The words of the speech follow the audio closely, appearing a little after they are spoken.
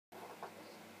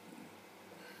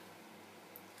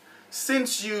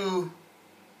Since you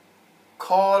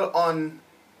call on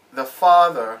the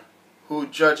Father who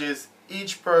judges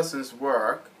each person's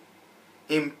work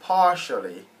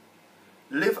impartially,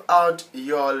 live out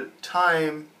your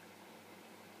time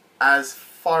as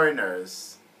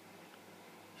foreigners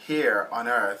here on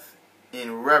earth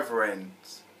in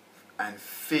reverence and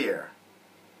fear.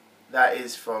 That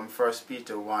is from 1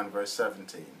 Peter 1 verse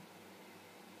 17.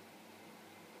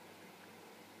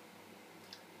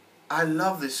 I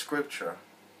love this scripture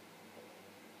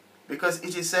because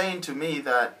it is saying to me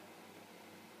that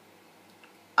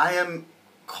I am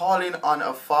calling on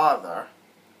a Father,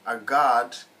 a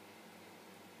God,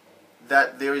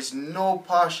 that there is no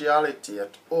partiality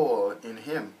at all in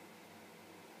Him.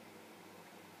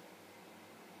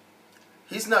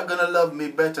 He's not going to love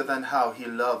me better than how He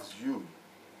loves you.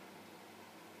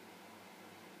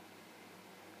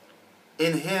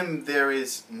 In Him there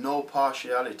is no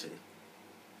partiality.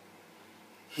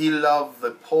 He loved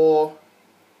the poor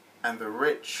and the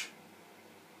rich.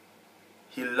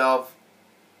 He loved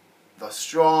the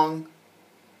strong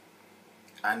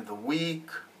and the weak.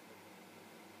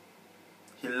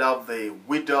 He loved the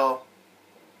widow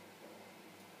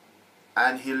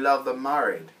and He loved the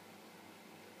married.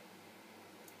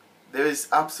 There is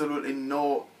absolutely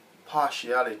no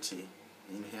partiality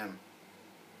in Him.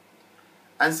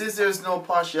 And since there is no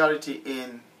partiality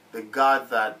in the God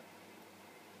that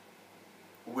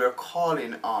we're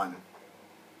calling on,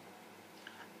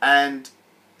 and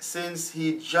since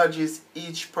He judges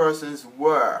each person's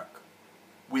work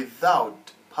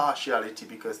without partiality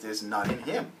because there's none in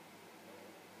Him.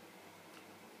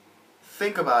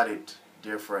 Think about it,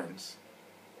 dear friends.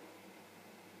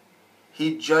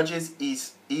 He judges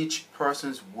each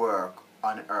person's work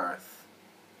on earth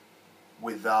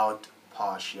without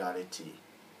partiality.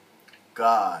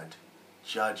 God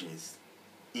judges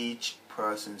each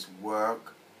person's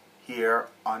work here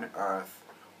on earth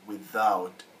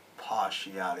without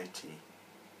partiality.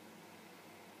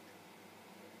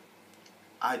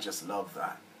 I just love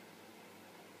that.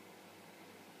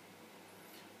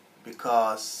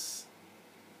 Because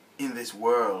in this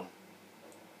world,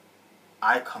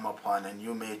 I come upon, and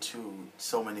you may too,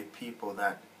 so many people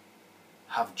that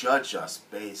have judged us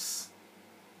based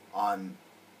on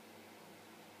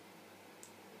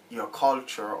your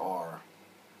culture or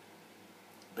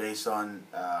based on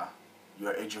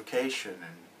your education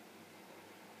and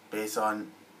based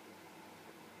on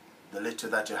the little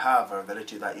that you have or the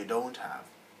little that you don't have.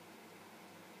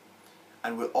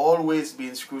 And we're always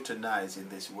being scrutinized in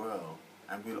this world,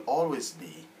 and will always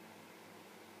be.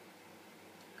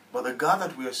 But the God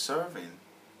that we are serving,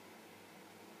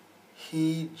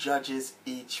 He judges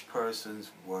each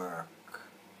person's work.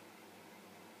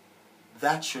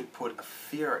 That should put a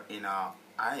fear in our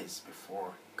eyes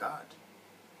before God.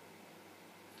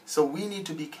 So we need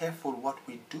to be careful what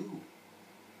we do.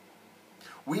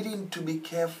 We need to be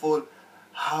careful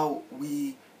how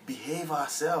we behave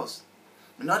ourselves.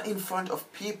 Not in front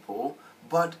of people,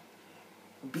 but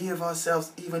behave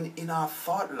ourselves even in our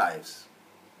thought lives.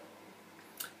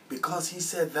 Because He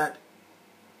said that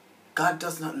God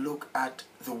does not look at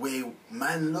the way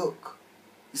man look.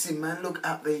 You see, man look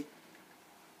at the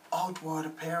outward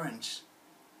appearance.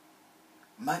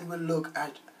 Man will look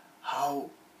at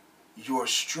how you're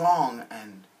strong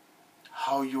and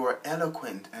how you're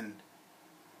eloquent and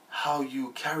how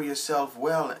you carry yourself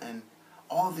well and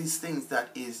all these things that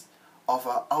is of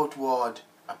our outward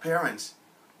appearance.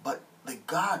 But the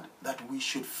God that we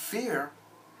should fear,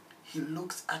 He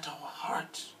looks at our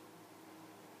heart.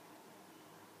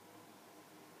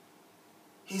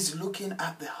 He's looking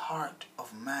at the heart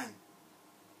of man.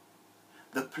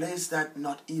 The place that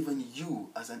not even you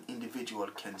as an individual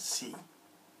can see.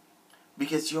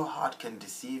 Because your heart can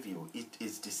deceive you. It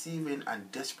is deceiving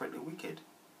and desperately wicked.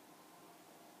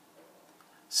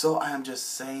 So I am just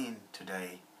saying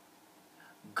today,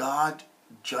 God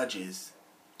judges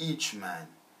each man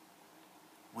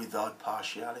without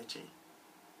partiality.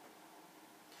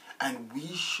 And we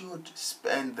should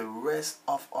spend the rest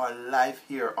of our life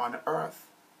here on earth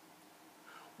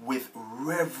with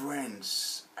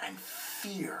reverence and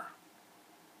fear.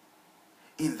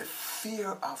 In the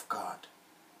fear of God.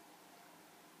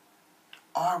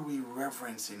 Are we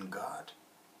reverencing God?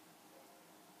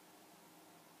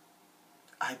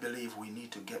 I believe we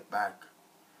need to get back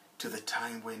to the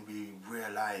time when we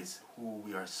realize who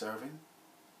we are serving.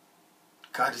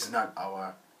 God is not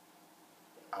our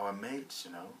mate,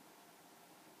 you know.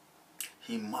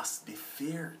 He must be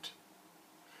feared.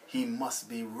 He must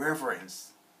be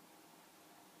reverenced.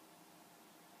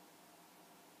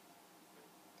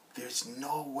 There's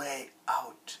no way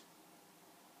out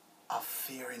of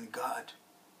fearing God.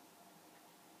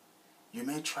 You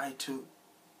may try to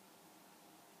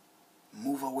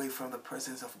move away from the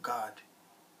presence of God.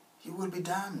 You will be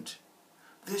damned.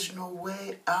 There's no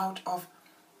way out of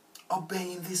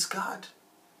obeying this God.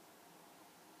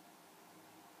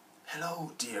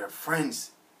 Hello, dear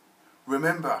friends.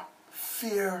 Remember,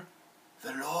 fear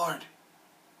the Lord.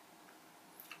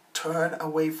 Turn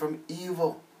away from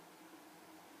evil.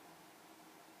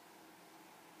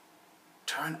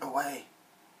 Turn away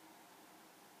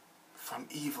from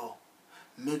evil.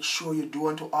 Make sure you do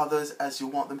unto others as you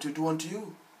want them to do unto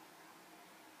you.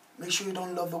 Make sure you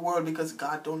don't love the world, because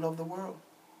God don't love the world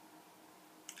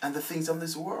and the things of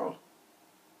this world.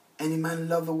 Any man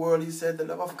love the world, he said, the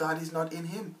love of God is not in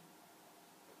him.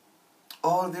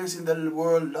 All there is in the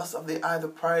world, lust of the eye, the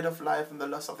pride of life, and the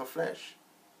lust of the flesh.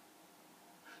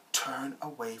 Turn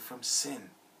away from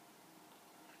sin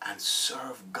and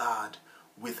serve God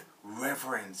with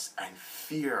reverence and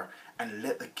fear, and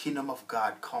let the kingdom of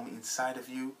God come inside of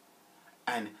you,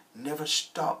 and never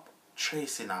stop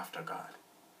chasing after God.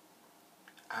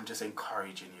 I'm just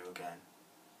encouraging you again.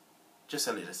 Just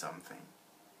a little something.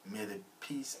 May the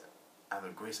peace and the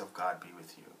grace of God be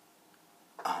with you.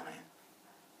 Amen.